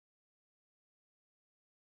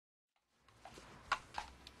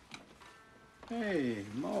Hey,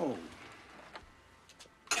 Mo.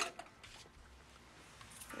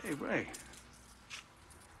 Hey, Ray.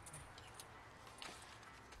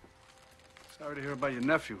 Sorry to hear about your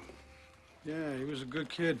nephew. Yeah, he was a good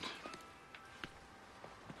kid.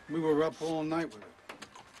 We were up all night with him.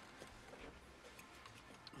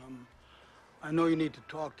 I know you need to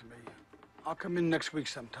talk to me. I'll come in next week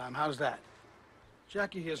sometime. How's that?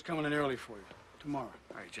 Jackie here's coming in early for you. Tomorrow.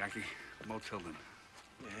 All right, Jackie. Mo Tilden.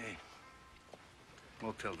 Yeah, hey.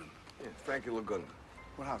 Mo Tilden. Yeah, Frankie Laguna.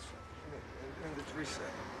 What house? In the 3 set.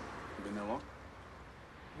 You been there long?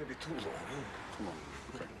 Maybe too long, huh? Too long.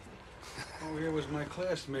 Okay. Oh, here was my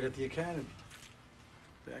classmate at the academy.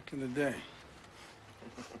 Back in the day.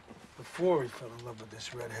 Before he fell in love with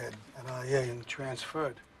this redhead at IA and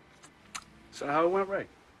transferred. So how it went, Ray?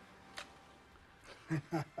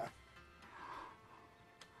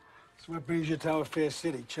 So what brings you to our fair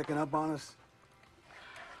city? Checking up on us?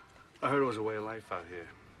 I heard it was a way of life out here.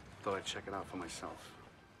 Thought I'd check it out for myself.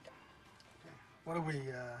 What are we,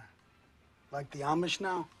 like the Amish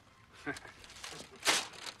now?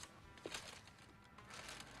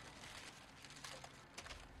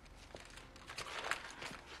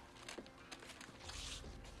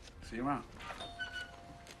 See you around.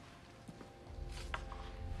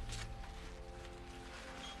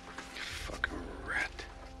 Fucking rat.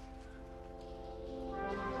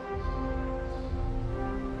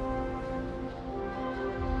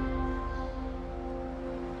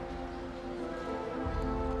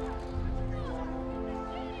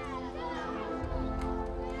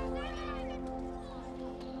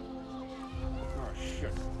 Oh,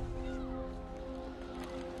 shit.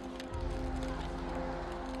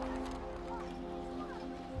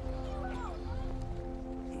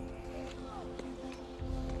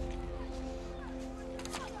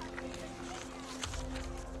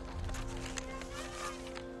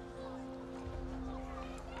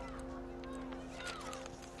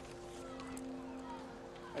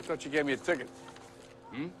 I thought you gave me a ticket.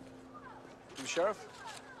 Hmm? You sheriff?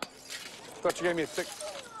 I thought you gave me a ticket.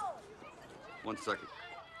 1 second.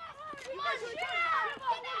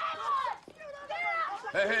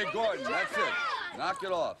 Hey, Gordon, that's it. Knock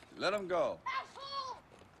it off. Let him go.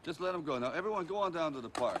 Just let him go. Now, everyone go on down to the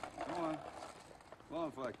park. Go on. Go on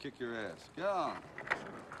before I kick your ass. Get on.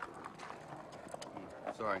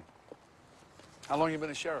 Sorry. How long you been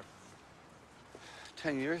a sheriff?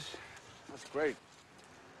 10 years. That's great.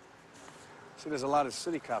 See, there's a lot of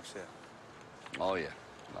city cops here. Oh, yeah.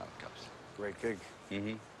 A lot of cops. Great gig.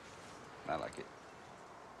 Mm-hmm. I like it.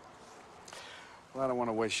 Well, I don't want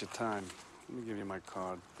to waste your time. Let me give you my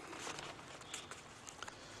card.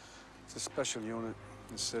 It's a special unit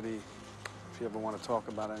in the city. If you ever want to talk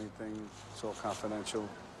about anything, it's all confidential.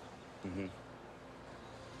 Mm-hmm.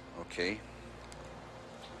 Okay.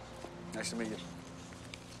 Nice to meet you.